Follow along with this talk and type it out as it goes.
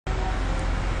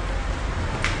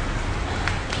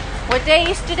What day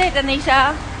is today,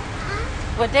 Tanisha?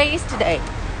 What day is today?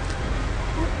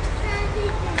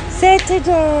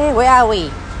 Saturday. Where are we?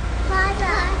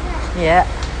 Yeah.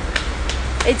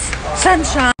 It's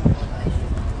sunshine.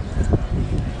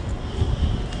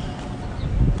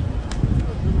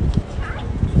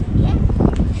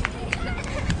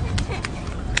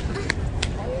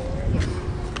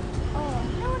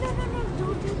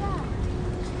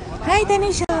 Hi,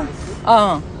 Tanisha.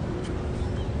 Oh.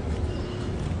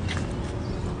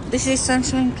 This is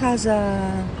Sunshine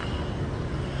Plaza.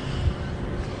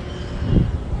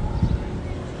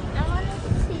 I want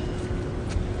to see.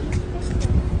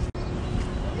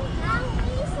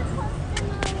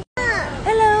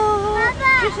 Hello.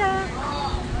 Papa. Trisha.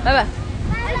 Baba.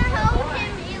 I told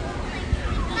him it was like,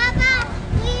 Papa,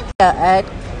 leave. At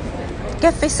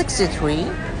Cafe 63.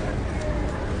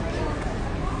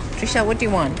 Trisha, what do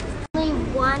you want? Only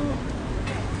one.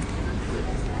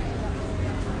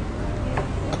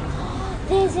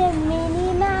 There's a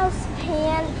Minnie Mouse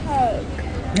pancake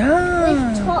with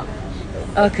Ah.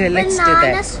 Okay, let's do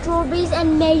banana, that. strawberries,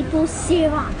 and maple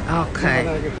syrup.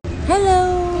 Okay.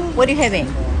 Hello. What are you having?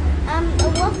 A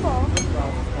waffle.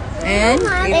 And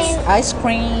Mama, it's ice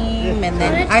cream and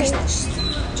then Can I iced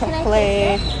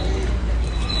chocolate.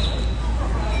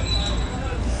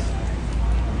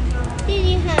 Did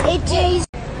you have it? Tastes.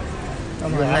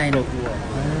 Come on, line up.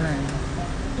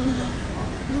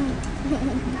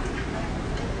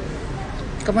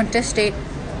 Come on, test it.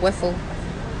 Waffle.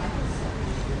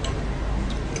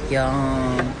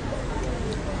 Yum.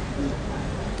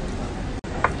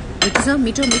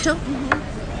 Mito.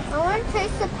 I want to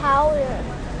taste the powder.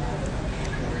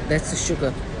 That's the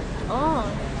sugar. Oh.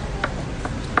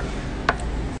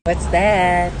 What's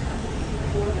that?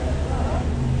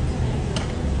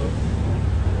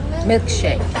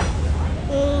 Milkshake.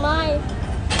 My.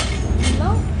 No.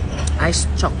 Iced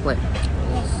chocolate.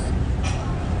 Yes.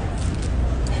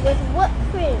 With whipped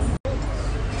cream.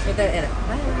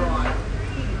 Bye.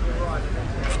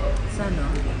 Sana.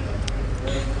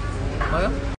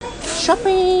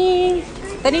 Shopping.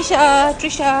 Tanisha,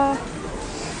 Trisha.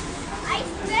 I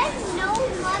spent no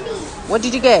money. What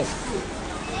did you get?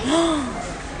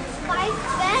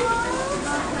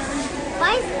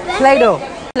 I spent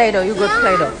Play-Doh. You got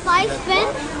Play-Doh. I spent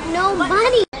no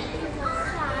money.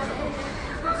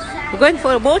 We're going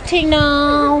for boating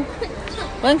now.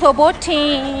 Going for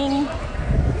boating.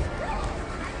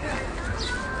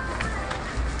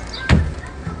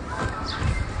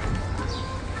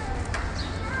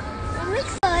 I'm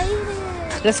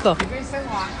excited. Let's go.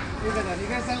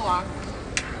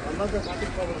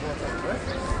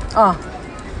 Oh,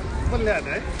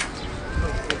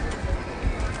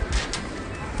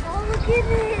 Oh, look at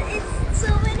it. It's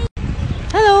so many.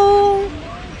 hello.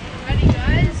 Ready,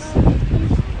 guys?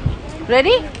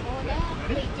 Ready?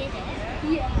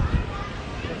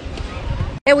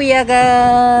 Here we are,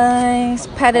 guys.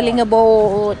 Paddling a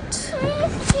boat.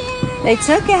 It's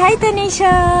okay. Hi,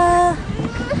 Tanisha.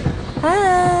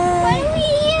 Hi.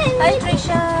 Hi,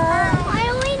 Trisha. Why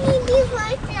do we need these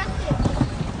life jackets?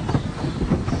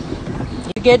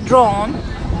 You get drawn.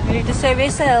 You need to save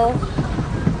yourself.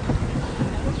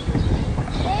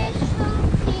 They're so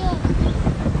cute.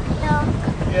 No.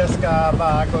 Yes,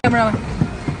 Camera.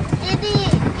 Diddy,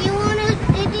 you wanna,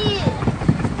 Diddy?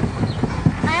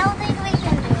 I don't think we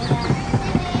can do that.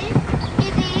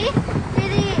 Diddy.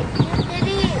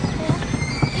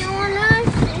 You wanna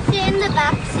sit in the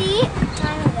back seat?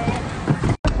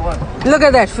 Look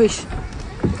at that fish.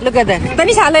 Look at that.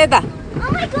 Tanisha, aleta. Oh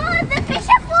my god, the fish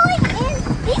are falling in.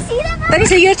 Do you see that, Mama?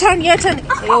 Tanisha, your turn. You're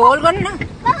all gone now.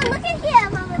 Mama, look at here,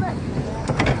 Mama, look.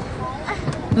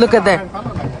 Look at that.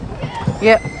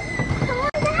 Yeah. Come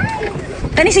on, Dad.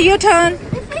 Tanisha, your turn.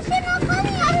 The fish are not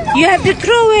coming out. You have to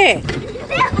throw it.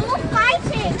 They're all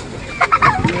fighting.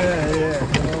 Yeah.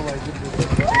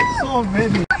 Oh my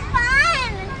goodness. So many.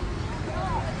 Fun.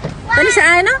 Tanisha,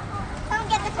 ano? Come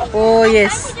get the fish. Oh, I'm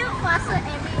yes. trying to do it faster and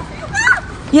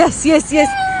Yes.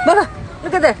 Baba,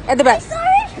 look at that. At the I back. saw a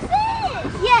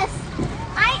fish. Yes.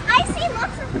 I see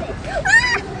lots of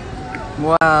fish.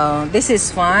 Wow, this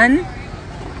is fun.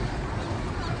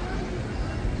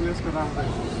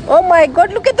 Oh my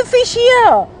god, look at the fish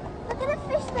here. Look at the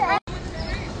fish there.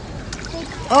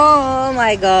 Oh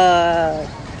my god.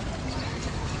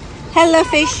 Hello,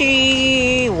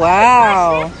 fishy.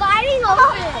 Wow. They're fighting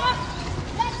over it.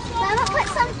 Mama, put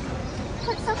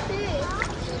some food.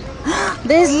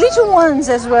 There's little ones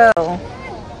as well.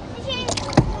 Fishy.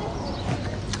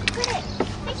 Put it.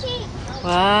 Fishy.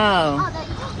 Wow. Oh, the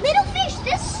little fish.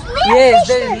 There's little Yes, fish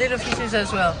there's there. little fishes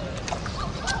as well.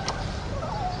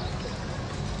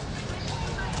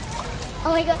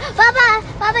 Oh my god. Baba,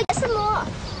 get some more.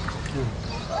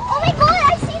 Oh my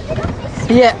god, I see little fish.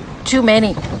 Yeah, too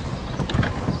many.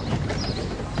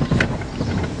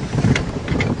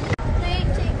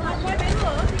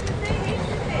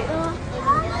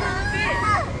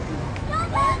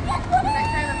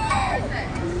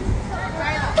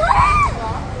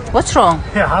 What's wrong?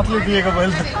 हातले दिएको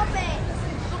मैले त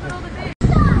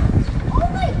Oh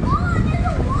my god, there's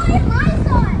a lion my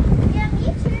side. Yeah,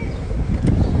 me too.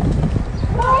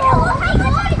 Oh my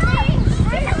god,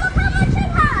 Trisha, look how much I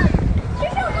have.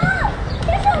 Trisha, look.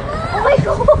 Trisha, look. Oh my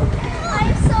god.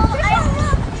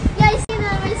 Yeah, I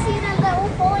see them, they're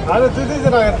all falling. अरे दुई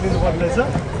दुईजना आएर लिनु पर्ने छ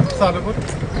सानोको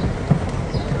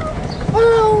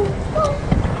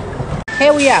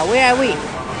Here we are. Where are we?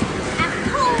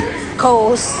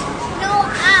 Coles. No,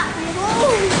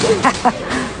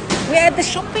 We're at the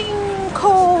shopping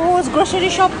Coles, grocery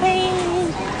shopping.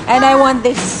 And I want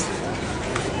this.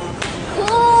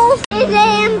 Cool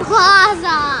Citizen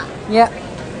Plaza. Yeah.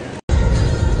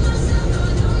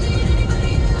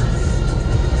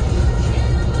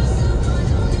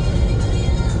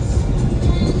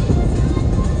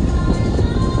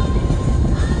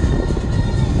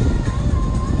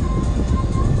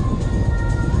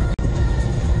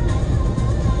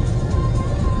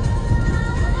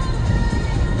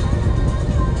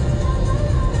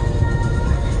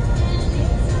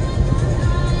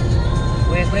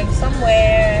 We're going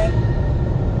somewhere.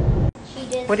 She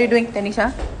did. What are you doing,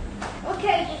 Tanisha?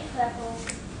 Okay, just purple.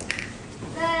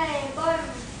 Hey, bottom.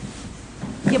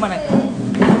 Gimana?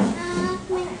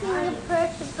 Making the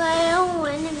purple, but I don't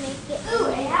want to make it.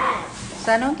 Ooh, yeah.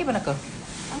 Sana, gimana ko?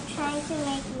 I'm trying to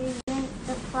make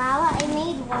the flower. I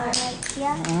made one right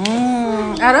here.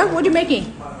 Ara, what are you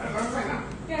making?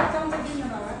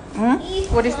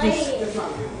 What is this?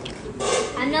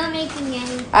 I'm not making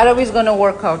any. Ara is gonna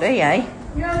work out, eh? Yes.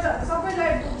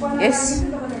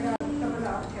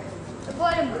 The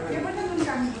bottom.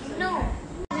 No.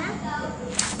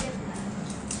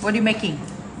 What are you making?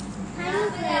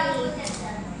 Honey.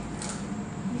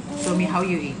 Show me how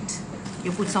you eat.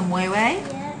 You put some whey.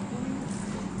 Yeah.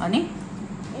 Honey?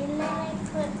 And then I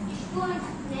put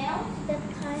the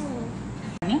tiny.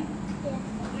 Honey?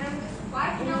 Yeah.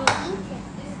 And I eat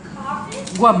it.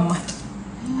 Guam.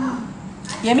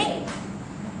 Yummy?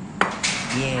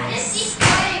 Yes.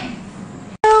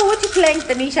 Oh, what you playing,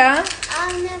 Tanisha?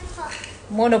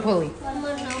 Monopoly.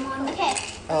 Okay.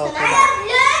 Oh, So okay. I have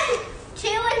learned 2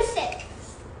 and 6.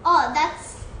 Oh,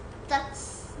 that's. I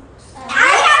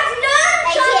have learned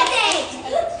something.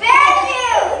 Very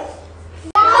good.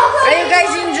 Are you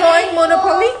guys enjoying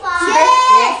Monopoly?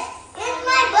 Yes. It's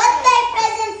my birthday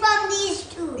present from these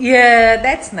 2. Yeah,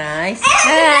 that's nice.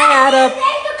 Ara.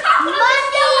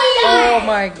 Oh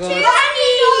my god.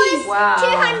 $200. Wow.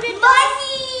 $200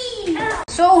 money.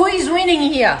 So who is winning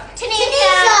here?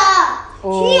 Tanisha.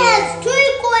 Oh. She has 2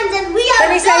 coins and we have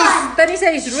none. Tanisha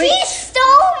is She rich.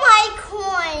 stole my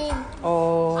coin.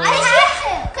 Oh. I have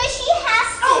to. Because she has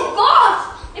to. Oh gosh!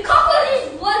 The cockroach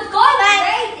was gone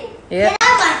crazy. Yeah. I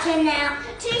got you now.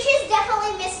 Tanisha's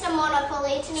definitely missed a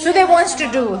Monopoly. Tanisha Sudev missed wants a to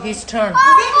do Monopoly. his turn. Oh,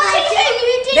 Tanisha,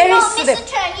 you did There not is miss Sudev. a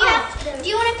turn. You have, do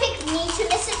you want to pick me to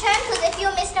miss a turn? Because if you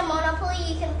missed a Monopoly,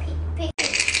 you can pick.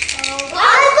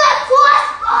 I got 4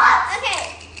 spots. Okay.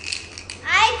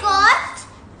 I got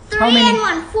 3 How many? and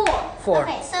 1. 4. 4.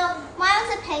 Okay, so mine was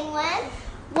a penguin.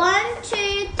 1,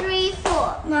 2, 3, 4. I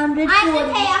have to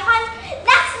pay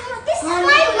 100. This is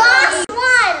my last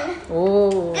one.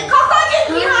 Oh. The cockroach is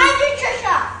behind you,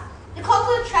 Trisha. The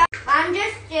cockroach trap. I'm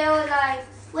just still like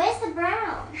Where's the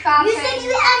brown? shopping. You said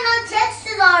you had no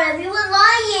textures on it. You were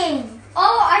lying.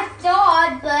 Oh, I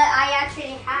thought, but I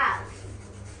actually have.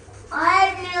 I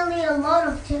had nearly a lot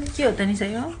of textures. Cute, Tanisha,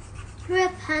 yeah?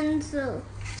 Rapunzel.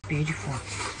 Beautiful.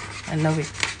 I love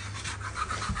it.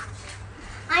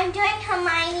 I'm doing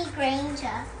Hermione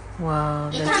Granger. Wow,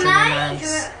 that's It's really mine.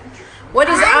 nice. What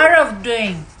is Arav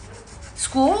doing?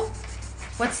 School?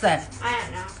 What's that? I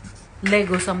don't know.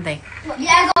 Lego something.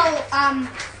 Lego,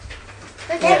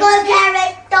 Lego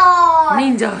character.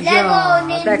 Ninja.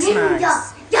 Yeah, that's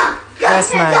nice.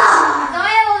 That's nice.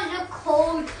 Those are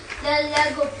called the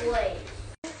Lego Blade.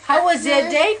 How was your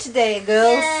day today,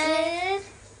 girls? Yes.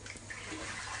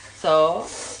 So,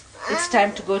 it's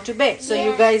time to go to bed. So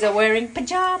you guys are wearing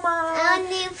pajamas. I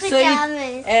need So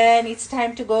pajamas. and it's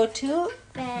time to go to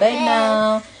bed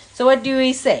now. So what do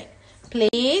we say?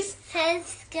 Please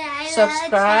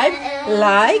subscribe,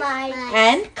 like,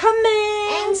 and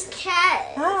comment.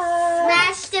 Hi.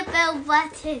 Smash the bell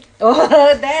button. Oh,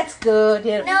 that's good.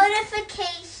 Here.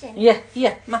 Notification.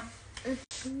 Yeah, ma.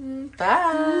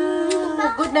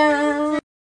 Bye. Good night.